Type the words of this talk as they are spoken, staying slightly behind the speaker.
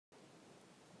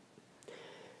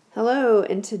Hello,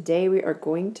 and today we are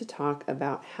going to talk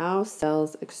about how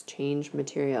cells exchange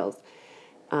materials.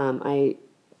 I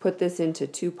put this into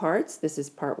two parts. This is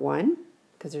part one,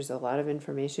 because there's a lot of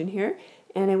information here.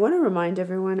 And I want to remind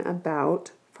everyone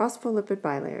about phospholipid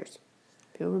bilayers.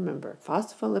 If you'll remember,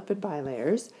 phospholipid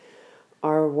bilayers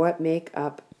are what make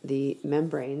up the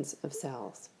membranes of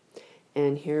cells.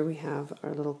 And here we have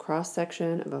our little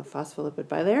cross-section of a phospholipid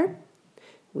bilayer.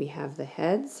 We have the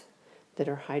heads that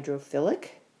are hydrophilic,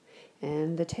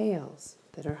 and the tails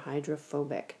that are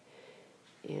hydrophobic.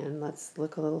 And let's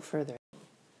look a little further.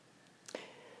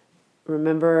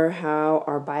 Remember how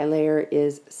our bilayer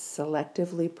is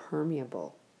selectively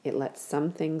permeable. It lets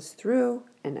some things through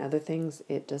and other things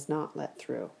it does not let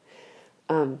through.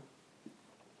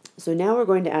 So now we're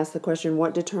going to ask the question,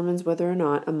 what determines whether or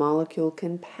not a molecule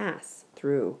can pass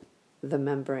through the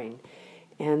membrane?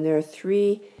 And there are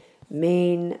three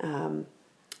main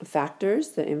factors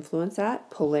that influence that: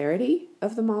 polarity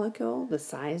of the molecule, the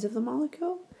size of the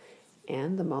molecule,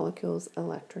 and the molecule's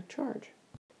electric charge.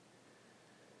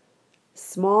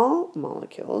 Small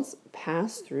molecules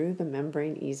pass through the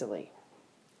membrane easily.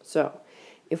 So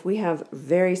if we have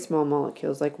very small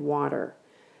molecules like water,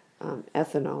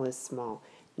 ethanol is small,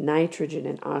 nitrogen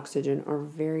and oxygen are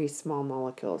very small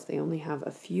molecules. They only have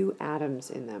a few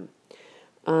atoms in them.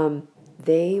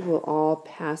 They will all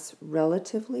pass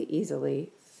relatively easily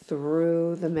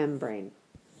through the membrane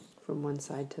from one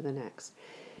side to the next.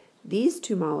 These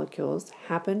two molecules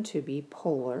happen to be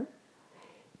polar,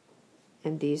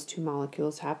 and these two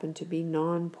molecules happen to be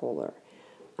nonpolar.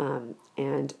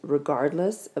 And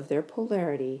regardless of their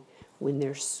polarity, when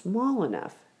they're small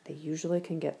enough, they usually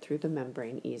can get through the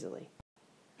membrane easily.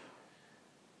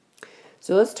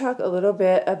 So let's talk a little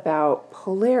bit about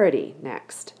polarity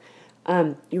next.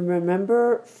 You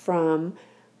remember from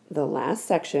the last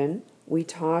section, we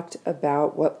talked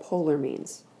about what polar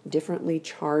means: differently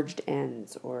charged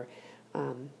ends, or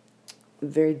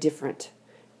very different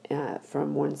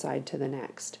from one side to the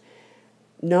next.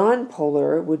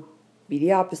 Nonpolar would be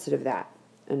the opposite of that.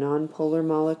 A nonpolar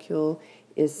molecule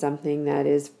is something that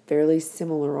is fairly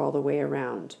similar all the way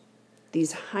around.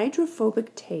 These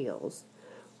hydrophobic tails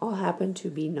all happen to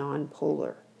be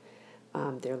nonpolar.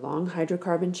 They're long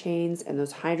hydrocarbon chains, and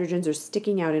those hydrogens are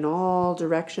sticking out in all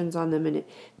directions on them, and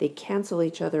they cancel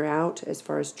each other out as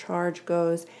far as charge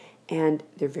goes, and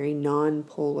they're very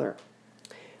nonpolar.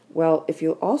 Well, if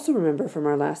you'll also remember from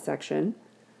our last section,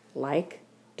 like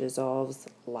dissolves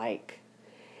like.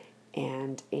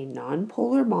 And a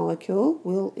nonpolar molecule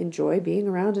will enjoy being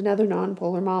around another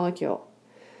nonpolar molecule,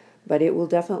 but it will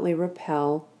definitely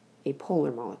repel a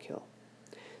polar molecule.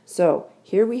 So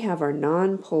here we have our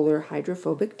nonpolar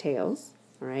hydrophobic tails,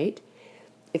 all right?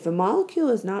 If a molecule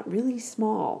is not really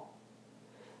small,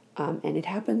 and it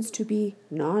happens to be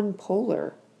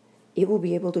nonpolar, it will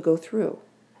be able to go through,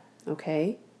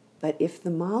 okay? But if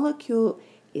the molecule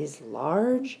is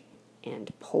large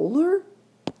and polar,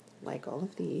 like all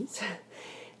of these,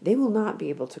 they will not be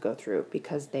able to go through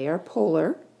because they are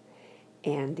polar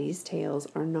and these tails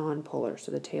are nonpolar.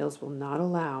 So the tails will not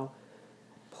allow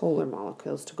polar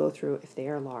molecules to go through if they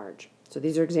are large. So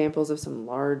these are examples of some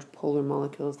large polar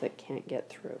molecules that can't get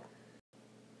through.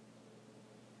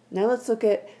 Now let's look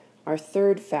at our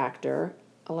third factor,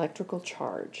 electrical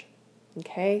charge.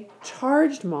 Okay,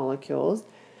 charged molecules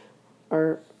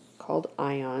are called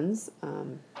ions.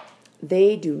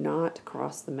 They do not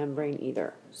cross the membrane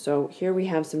either. So here we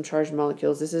have some charged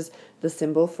molecules. This is the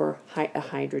symbol for a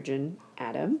hydrogen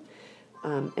atom,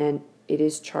 and it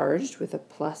is charged with a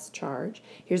plus charge.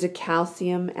 Here's a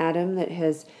calcium atom that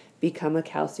has become a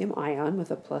calcium ion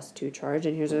with a +2 charge,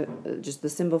 and here's just the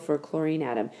symbol for a chlorine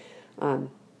atom.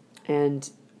 And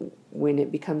when it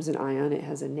becomes an ion, it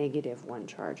has a -1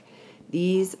 charge.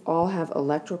 These all have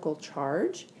electrical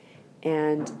charge,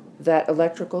 and that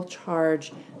electrical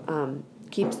charge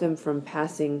keeps them from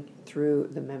passing through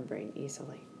the membrane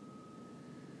easily.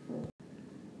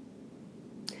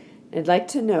 I'd like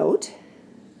to note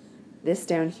this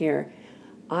down here.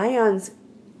 Ions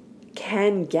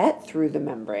can get through the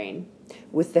membrane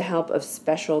with the help of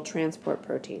special transport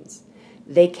proteins.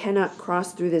 They cannot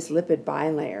cross through this lipid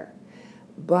bilayer,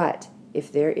 but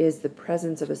if there is the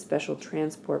presence of a special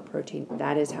transport protein,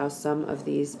 that is how some of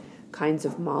these kinds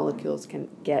of molecules can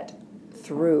get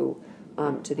through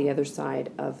to the other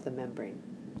side of the membrane.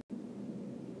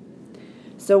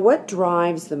 So what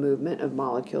drives the movement of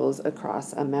molecules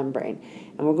across a membrane?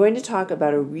 And we're going to talk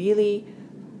about a really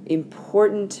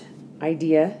important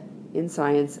idea in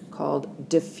science called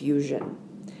diffusion.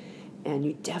 And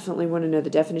you definitely want to know the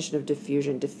definition of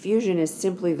diffusion. Diffusion is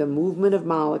simply the movement of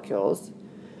molecules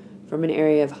from an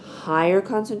area of higher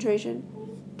concentration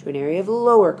to an area of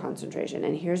lower concentration.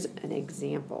 And here's an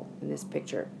example in this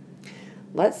picture.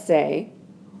 Let's say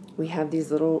we have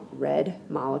these little red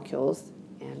molecules,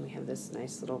 and we have this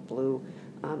nice little blue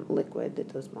liquid that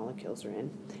those molecules are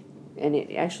in. And it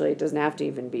doesn't have to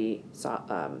even be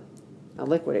a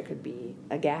liquid. It could be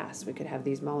a gas. We could have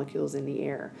these molecules in the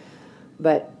air.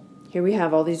 But here we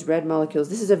have all these red molecules.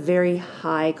 This is a very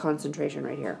high concentration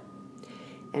right here.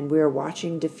 And we're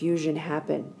watching diffusion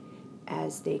happen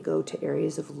as they go to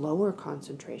areas of lower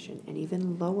concentration and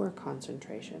even lower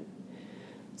concentration.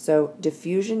 So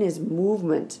diffusion is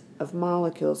movement of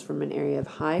molecules from an area of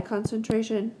high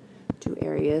concentration to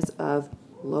areas of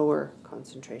lower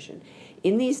concentration.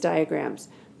 In these diagrams,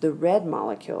 the red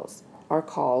molecules are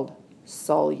called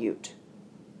solute.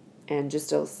 And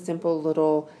just a simple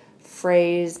little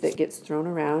phrase that gets thrown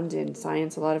around in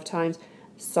science a lot of times,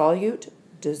 solute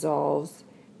dissolves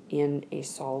in a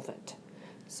solvent.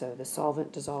 So the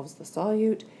solvent dissolves the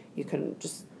solute. You can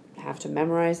just have to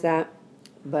memorize that,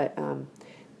 but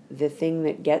the thing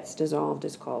that gets dissolved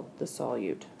is called the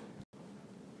solute.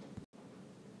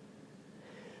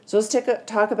 So let's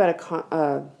talk about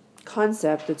a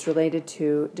concept that's related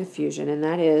to diffusion, and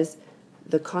that is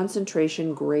the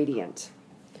concentration gradient.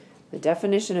 The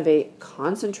definition of a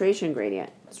concentration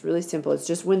gradient, it's really simple. It's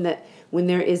just when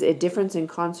there is a difference in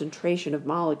concentration of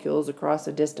molecules across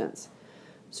a distance.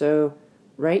 So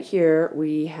right here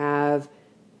we have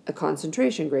a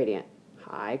concentration gradient.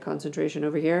 High concentration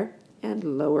over here and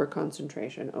lower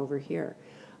concentration over here.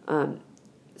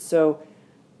 So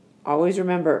always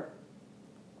remember,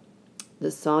 the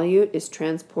solute is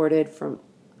transported from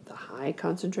the high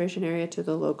concentration area to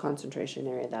the low concentration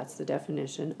area. That's the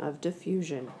definition of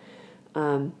diffusion.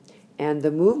 And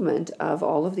the movement of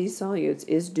all of these solutes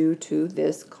is due to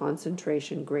this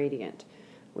concentration gradient,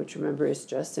 which remember is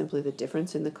just simply the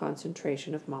difference in the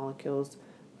concentration of molecules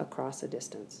across a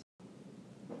distance.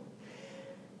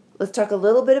 Let's talk a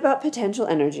little bit about potential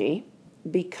energy,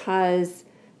 because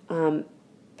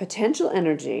potential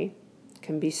energy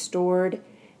can be stored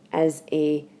as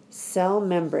a cell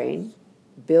membrane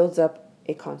builds up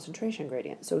a concentration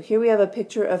gradient. So here we have a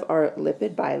picture of our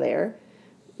lipid bilayer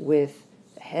with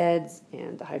the heads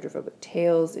and the hydrophobic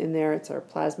tails in there. It's our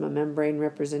plasma membrane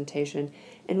representation.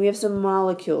 And we have some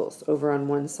molecules over on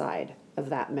one side of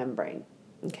that membrane.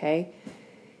 Okay?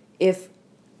 If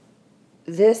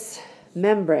this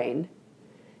membrane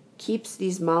keeps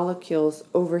these molecules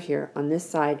over here on this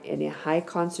side in a high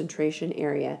concentration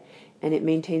area, and it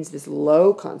maintains this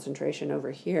low concentration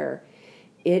over here,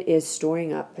 it is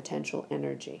storing up potential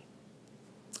energy.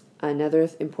 Another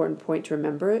important point to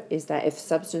remember is that if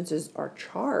substances are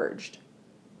charged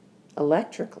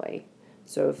electrically,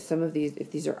 so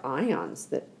if these are ions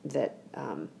that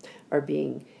are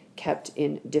being kept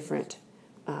in different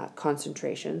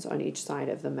concentrations on each side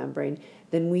of the membrane,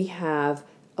 then we have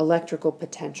electrical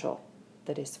potential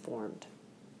that is formed.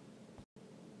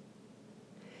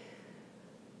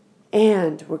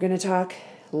 And we're going to talk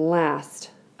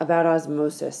last about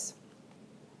osmosis.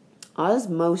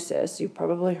 Osmosis, you've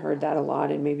probably heard that a lot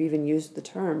and maybe even used the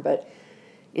term, but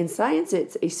in science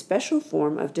it's a special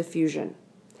form of diffusion.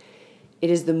 It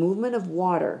is the movement of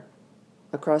water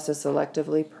across a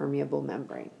selectively permeable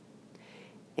membrane.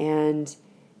 And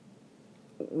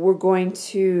we're going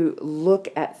to look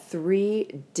at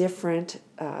three different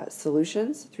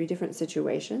solutions, three different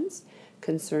situations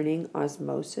concerning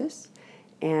osmosis.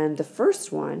 And the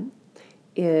first one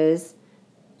is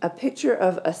a picture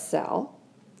of a cell,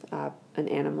 an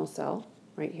animal cell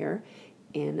right here,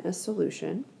 in a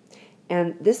solution.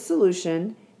 And this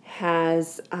solution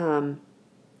has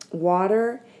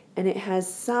water and it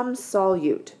has some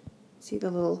solute. See the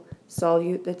little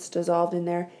solute that's dissolved in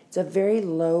there? It's a very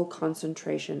low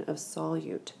concentration of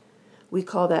solute. We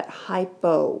call that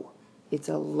hypo. It's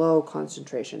a low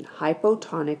concentration,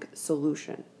 hypotonic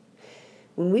solution.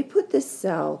 When we put this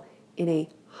cell in a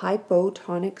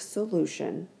hypotonic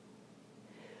solution,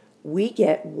 we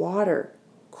get water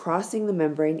crossing the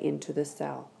membrane into the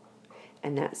cell,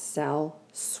 and that cell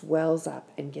swells up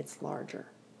and gets larger.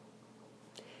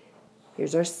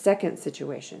 Here's our second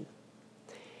situation.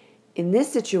 In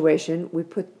this situation, we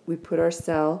put our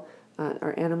cell,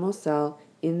 our animal cell,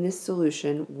 in this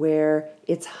solution where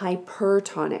it's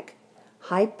hypertonic.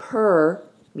 Hyper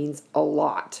means a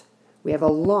lot. We have a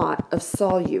lot of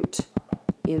solute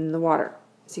in the water.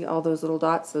 See all those little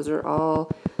dots? Those are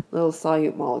all little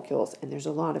solute molecules, and there's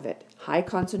a lot of it. High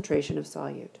concentration of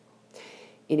solute.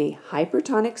 In a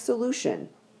hypertonic solution,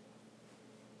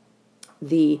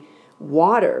 the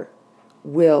water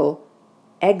will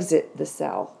exit the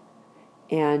cell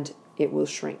and it will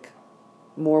shrink.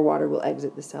 More water will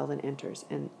exit the cell than enters,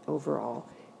 and overall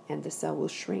and the cell will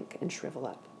shrink and shrivel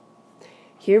up.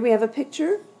 Here we have a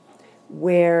picture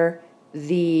where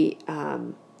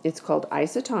it's called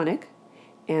isotonic,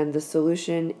 and the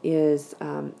solution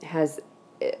has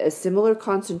a similar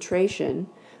concentration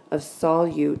of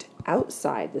solute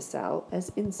outside the cell as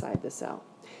inside the cell.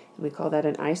 And we call that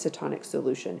an isotonic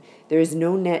solution. There is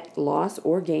no net loss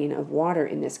or gain of water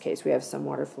in this case. We have some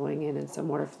water flowing in and some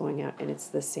water flowing out, and it's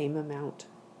the same amount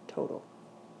total.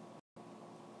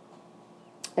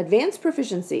 Advanced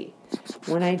proficiency.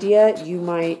 One idea, you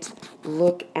might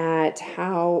look at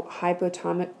how a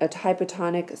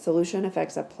hypotonic solution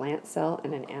affects a plant cell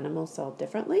and an animal cell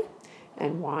differently,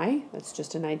 and why. That's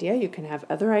just an idea. You can have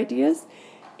other ideas,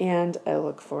 and I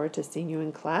look forward to seeing you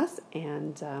in class,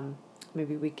 and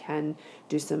maybe we can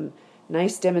do some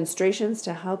nice demonstrations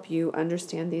to help you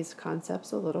understand these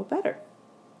concepts a little better.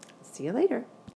 See you later.